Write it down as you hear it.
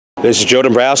This is Joe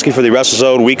Dombrowski for the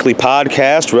WrestleZone Weekly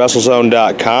Podcast,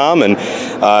 WrestleZone.com, and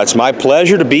it's my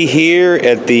pleasure to be here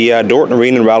at the Dorton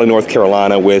Arena in Raleigh, North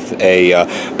Carolina with a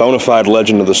bona fide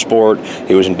legend of the sport.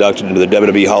 He was inducted into the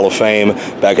WWE Hall of Fame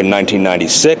back in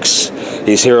 1996.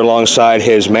 He's here alongside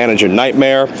his manager,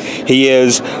 Nightmare. He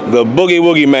is the Boogie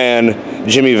Woogie Man,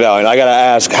 Jimmy Valiant. I got to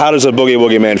ask, how does the Boogie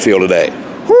Woogie Man feel today?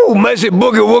 Whoo, must it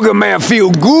Boogie Woogie Man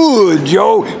feel good,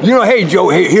 Joe. You know, hey, Joe,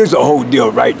 hey, here's the whole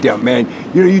deal right there, man.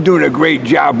 You know, you're doing a great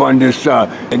job on this,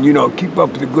 and, you know, keep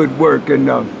up the good work. And,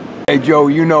 hey, Joe,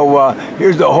 you know,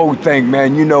 here's the whole thing,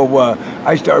 man. You know,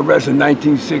 I started wrestling in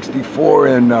 1964,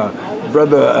 and,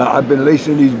 brother, I've been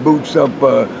lacing these boots up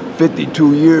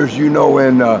 52 years, you know,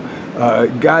 and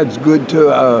God's good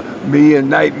to me and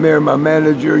Nightmare, my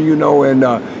manager, you know, and,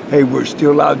 hey, we're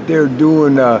still out there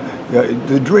doing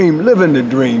the dream, living the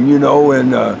dream, you know,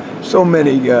 and so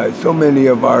many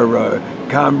of our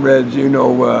comrades, you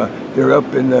know, they're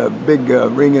up in the big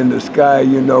ring in the sky,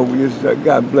 you know. We just,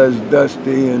 God bless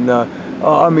Dusty, and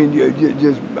I mean,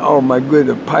 just oh my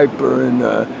goodness, Piper, and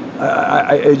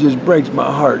it just breaks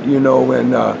my heart, you know.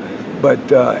 And but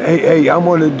hey, I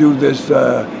want to do this,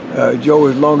 Joe,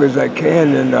 as long as I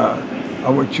can, and I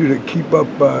want you to keep up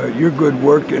your good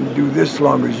work and do this as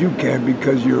long as you can,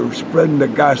 because you're spreading the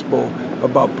gospel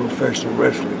about professional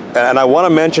wrestling. And I want to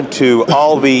mention to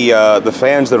all the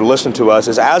fans that are listening to us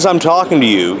is, as I'm talking to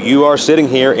you, you are sitting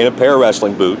here in a pair of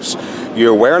wrestling boots.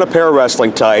 You're wearing a pair of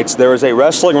wrestling tights. There is a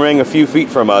wrestling ring a few feet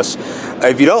from us.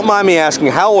 If you don't mind me asking,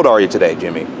 how old are you today,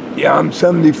 Jimmy? Yeah, I'm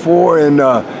 74, and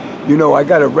you know, I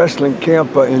got a wrestling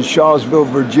camp in Shawsville,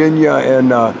 Virginia,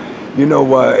 and you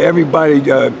know, everybody,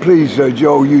 please,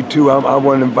 Joe, you too, I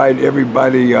want to invite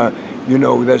everybody, you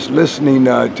know, that's listening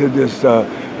to this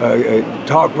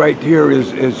talk right here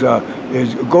is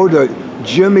go to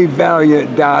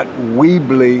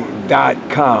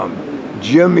jimmyvaliant.weebly.com,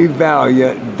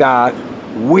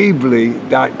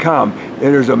 jimmyvaliant.weebly.com, and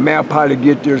there's a map how to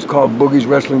get there. It's called Boogie's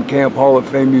Wrestling Camp Hall of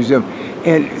Fame Museum.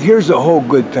 And here's the whole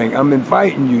good thing. I'm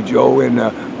inviting you, Joe, and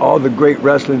all the great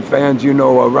wrestling fans, you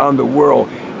know, around the world.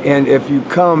 And if you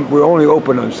come, we're only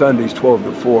open on Sundays, 12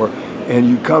 to 4, and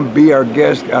you come be our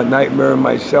guest, Nightmare and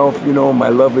myself, you know, my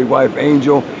lovely wife,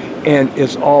 Angel, and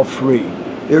it's all free.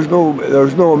 There's no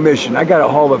admission. I got a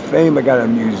Hall of Fame, I got a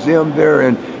museum there,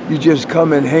 and you just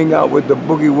come and hang out with the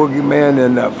Boogie Woogie Man,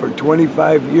 and for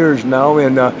 25 years now,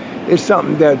 and it's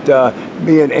something that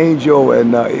me and Angel,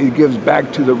 and it gives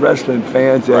back to the wrestling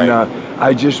fans, and right.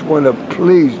 I just want to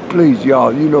please,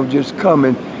 y'all, you know, just come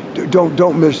and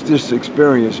don't miss this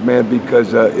experience, man,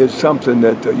 because it's something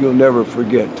that you'll never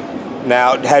forget.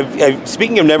 Now,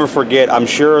 speaking of never forget, I'm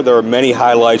sure there are many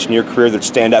highlights in your career that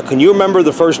stand out. Can you remember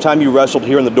the first time you wrestled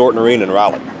here in the Dorton Arena in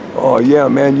Raleigh? Oh, yeah,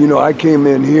 man. You know, I came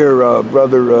in here,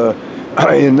 brother,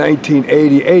 in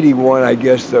 1981, I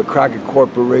guess, the Crockett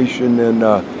Corporation, and,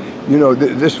 you know,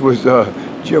 this was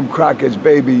Jim Crockett's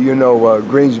baby, you know,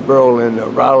 Greensboro and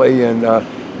Raleigh, and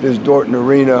this Dorton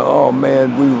Arena. Oh,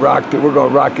 man, we rocked it. We're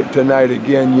going to rock it tonight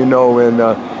again, you know, and,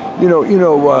 you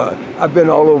know, I've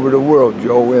been all over the world,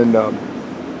 Joe, and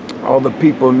all the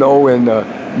people know, and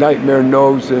Nightmare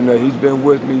knows, and he's been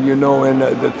with me, you know, and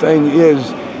the thing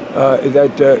is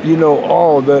that, you know,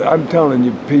 I'm telling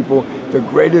you, people, the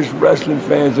greatest wrestling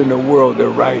fans in the world, they're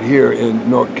right here in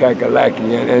North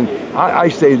Kakalaki, and I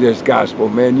say this gospel,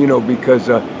 man, you know, because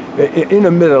in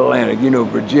the Mid-Atlantic, you know,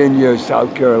 Virginia,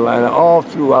 South Carolina, all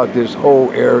throughout this whole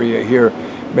area here,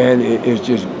 man, it's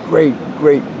just great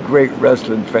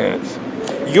wrestling fans.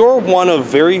 You're one of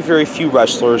very, very few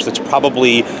wrestlers that's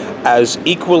probably as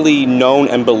equally known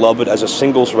and beloved as a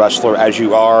singles wrestler as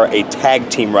you are a tag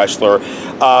team wrestler.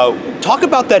 Talk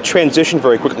about that transition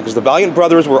very quickly, because the Valiant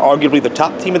brothers were arguably the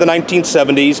top team of the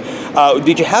 1970s.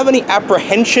 Did you have any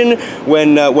apprehension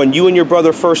when you and your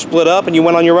brother first split up and you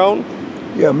went on your own?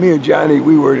 Yeah, me and Johnny,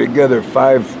 we were together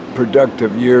 5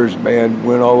 productive years, man.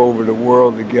 Went all over the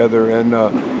world together, and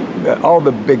all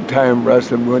the big-time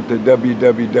wrestling. We went to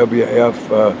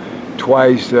WWF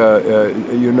twice,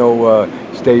 you know,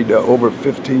 stayed over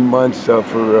 15 months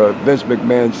for Vince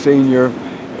McMahon Sr.,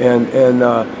 and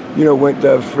you know, went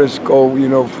to Frisco, you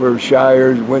know, for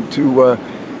Shires, went to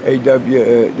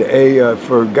AWA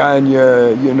for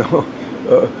Gagne, you know.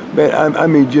 Man, I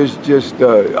mean, just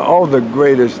all the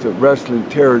greatest wrestling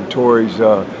territories.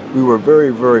 We were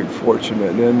very, very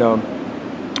fortunate, and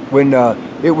when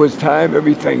it was time,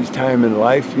 everything's time in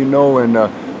life, you know, and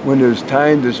when there's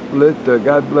time to split,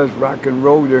 God bless rock and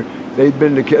roll. They've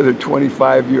been together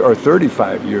 25 years or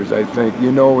 35 years, I think,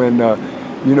 you know, and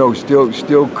you know,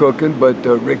 still cooking, but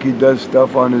Ricky does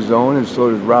stuff on his own, and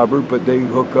so does Robert, but they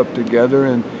hook up together,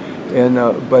 and And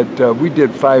but we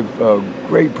did 5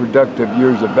 great productive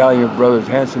years of Valiant brothers,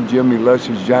 Hanson, Jimmy,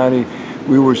 Luscious, Johnny.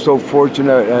 We were so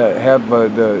fortunate to have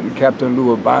the Captain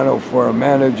Lou Albano for a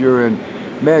manager. And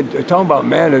man, talking about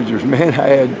managers, man, I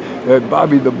had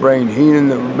Bobby the Brain Heenan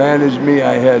that managed me.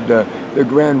 I had the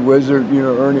Grand Wizard, you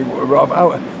know, Ernie Rolfe.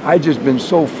 I just been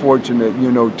so fortunate,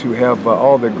 you know, to have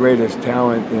all the greatest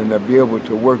talent and be able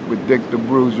to work with Dick the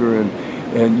Bruiser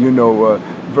and you know,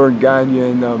 Vern Gagne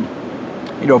and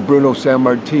you know, Bruno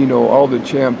Sammartino, all the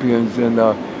champions, and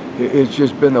it's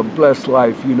just been a blessed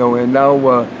life, you know. And now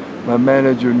my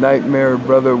manager, Nightmare,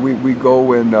 brother, we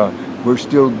go and we're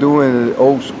still doing it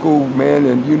old school, man,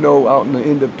 and you know, out in the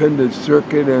independent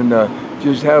circuit and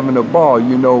just having a ball,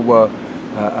 you know.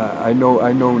 I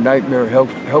know Nightmare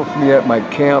helps me at my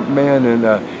camp, man, and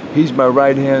he's my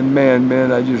right-hand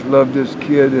man. I just love this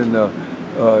kid, and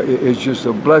it's just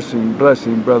a blessing,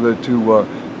 brother, to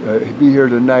be here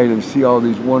tonight and see all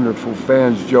these wonderful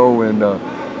fans, Joe. And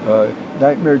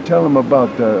Nightmare, tell them about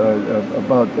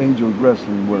Angels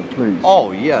Wrestling World, please.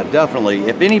 Oh yeah, definitely.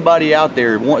 If anybody out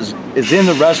there is in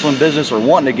the wrestling business or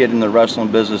wanting to get in the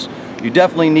wrestling business, you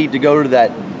definitely need to go to that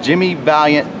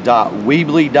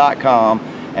jimmyvaliant.weebly.com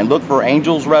and look for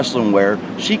Angels Wrestling Wear.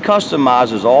 She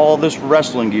customizes all this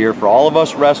wrestling gear for all of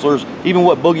us wrestlers, even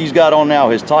what Boogie's got on now,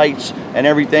 his tights and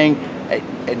everything.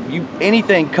 And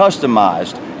anything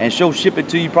customized, and she'll ship it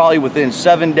to you probably within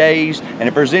 7 days. And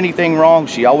if there's anything wrong,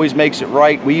 she always makes it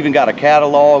right. We even got a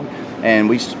catalog, and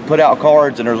we put out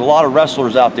cards, and there's a lot of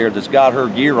wrestlers out there that's got her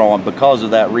gear on because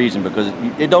of that reason, because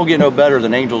it don't get no better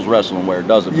than Angels Wrestling Wear,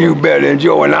 does it? You bet, and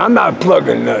Joe, and I'm not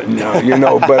plugging nothing now, you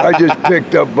know, but I just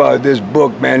picked up this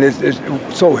book, man. It's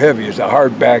so heavy. It's a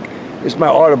hardback. It's my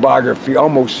autobiography,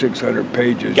 almost 600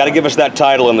 pages. Got to give us that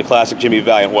title in the classic Jimmy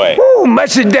Valiant way. Woo,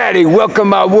 Messy Daddy, welcome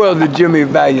my world, the Jimmy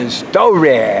Valiant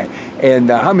story. And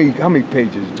how many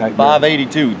pages?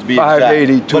 582 to be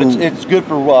 582. Exact. But it's good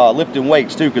for lifting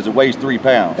weights too, because it weighs 3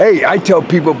 pounds. Hey, I tell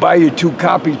people, buy you 2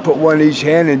 copies, put one in each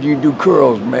hand, and you do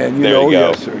curls, man. You there know, you go.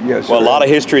 Yes, sir. Yes, well, sir. a lot of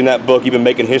history in that book. You've been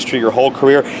making history your whole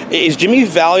career. Is Jimmy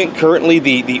Valiant currently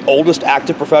the oldest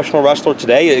active professional wrestler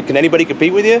today? Can anybody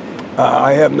compete with you?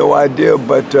 I have no idea,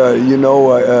 but you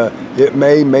know, it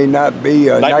may not be.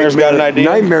 Nightmare's got an idea.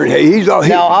 Nightmare, hey, he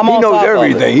knows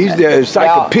everything. He's the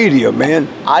encyclopedia, man.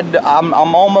 I'm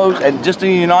almost, and just in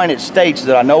the United States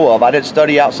that I know of, I didn't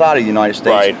study outside of the United States,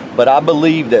 right. But I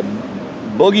believe that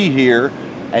Boogie here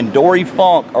and Dory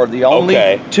Funk are the only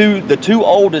the two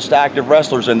oldest active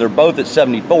wrestlers, and they're both at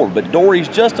 74. But Dory's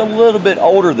just a little bit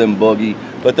older than Boogie,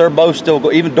 but they're both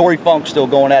still even Dory Funk's still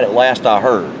going at it, last I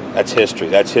heard. That's history.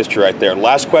 That's history right there.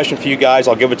 Last question for you guys.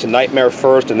 I'll give it to Nightmare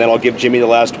first, and then I'll give Jimmy the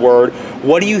last word.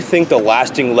 What do you think the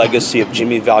lasting legacy of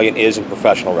Jimmy Valiant is in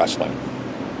professional wrestling?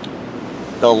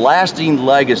 The lasting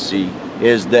legacy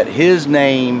is that his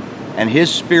name and his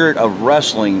spirit of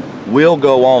wrestling will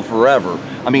go on forever.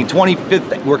 I mean,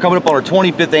 we're coming up on our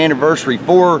 25th anniversary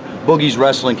for Boogie's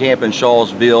Wrestling Camp in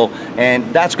Shawsville, and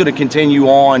that's going to continue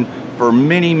on for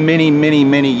many, many, many,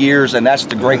 many years. And that's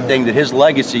the great thing, that his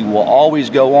legacy will always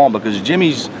go on, because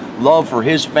Jimmy's love for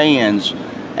his fans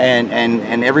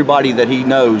and everybody that he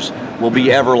knows will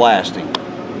be everlasting.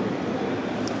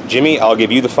 Jimmy, I'll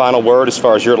give you the final word as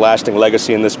far as your lasting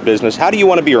legacy in this business. How do you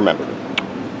want to be remembered?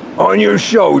 On your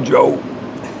show, Joe.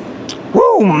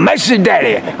 Woo, Messy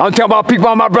Daddy. I'm talking about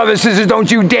people, my brothers and sisters, don't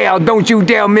you dare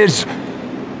miss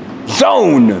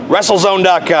Zone.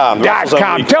 WrestleZone.com.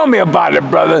 Tell me about it,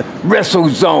 brother.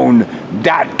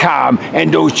 WrestleZone.com.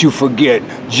 And don't you forget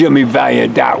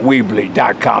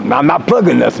JimmyValiant.weebly.com. Now, I'm not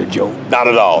plugging nothing, Joe. Not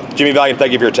at all. Jimmy Valiant,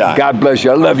 thank you for your time. God bless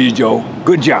you. I love you, Joe.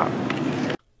 Good job.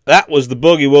 That was the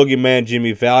Boogie Woogie Man,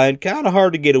 Jimmy Valiant. Kind of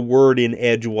hard to get a word in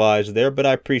edgewise there, but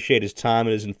I appreciate his time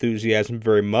and his enthusiasm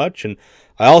very much. And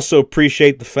I also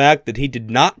appreciate the fact that he did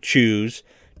not choose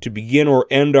to begin or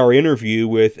end our interview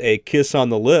with a kiss on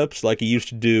the lips like he used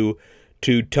to do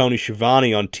to Tony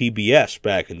Schiavone on TBS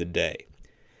back in the day.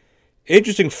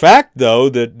 Interesting fact, though,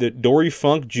 that Dory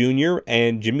Funk Jr.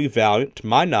 and Jimmy Valiant, to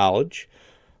my knowledge,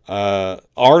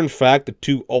 are in fact the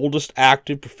 2 oldest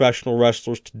active professional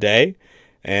wrestlers today.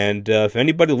 And if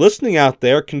anybody listening out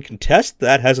there can contest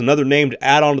that, has another name to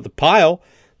add onto the pile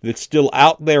that's still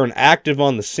out there and active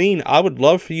on the scene, I would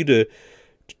love for you to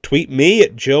tweet me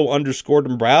at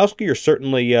Joe_Dombrowski, or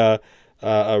certainly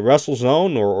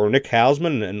WrestleZone or Nick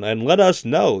Hausman, and let us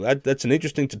know. That's an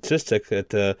interesting statistic.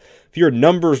 That if you're a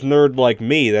numbers nerd like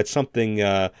me, that's something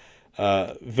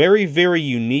very, very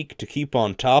unique to keep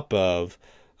on top of.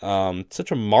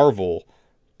 Such a marvel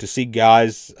to see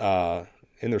guys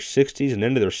in their 60s and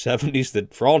into their 70s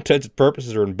that, for all intents and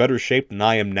purposes, are in better shape than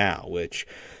I am now, which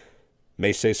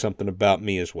may say something about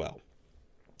me as well.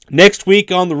 Next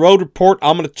week on the Road Report,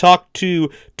 I'm going to talk to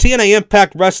TNA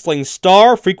Impact Wrestling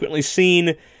star, frequently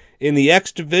seen in the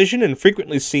X Division and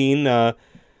frequently seen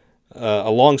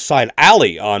alongside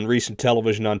Ali on recent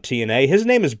television on TNA. His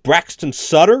name is Braxton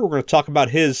Sutter. We're going to talk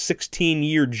about his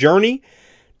 16-year journey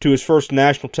to his first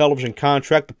national television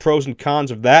contract, the pros and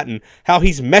cons of that, and how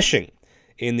he's meshing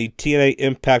in the TNA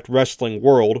Impact Wrestling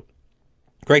world.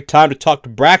 Great time to talk to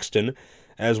Braxton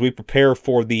as we prepare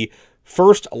for the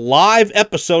first live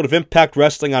episode of Impact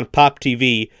Wrestling on Pop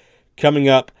TV coming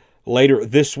up later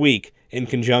this week in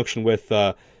conjunction with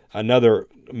another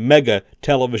mega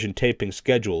television taping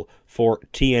schedule for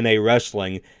TNA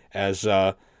Wrestling as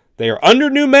they are under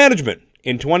new management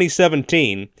in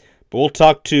 2017. But we'll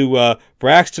talk to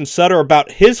Braxton Sutter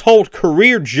about his whole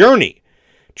career journey,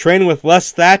 training with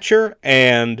Les Thatcher,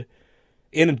 and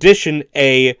in addition,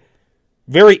 a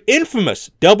very infamous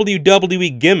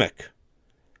WWE gimmick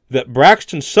that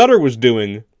Braxton Sutter was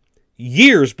doing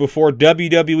years before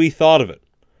WWE thought of it.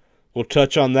 We'll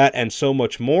touch on that and so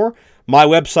much more. My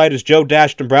website is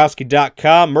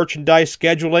joe-dombrowski.com. Merchandise,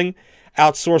 scheduling,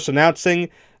 outsource announcing,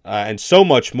 and so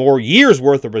much more. Years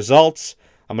worth of results.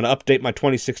 I'm going to update my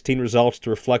 2016 results to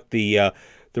reflect the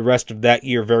rest of that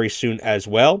year very soon as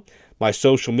well. My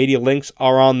social media links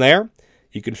are on there.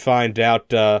 You can find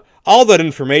out all that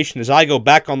information as I go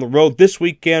back on the road this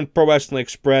weekend, Pro Wrestling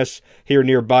Express, here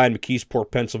nearby in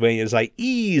McKeesport, Pennsylvania, as I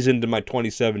ease into my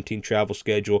 2017 travel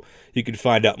schedule. You can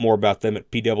find out more about them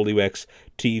at pwxtv.com.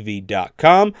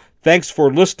 Thanks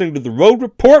for listening to The Road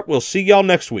Report. We'll see y'all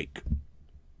next week.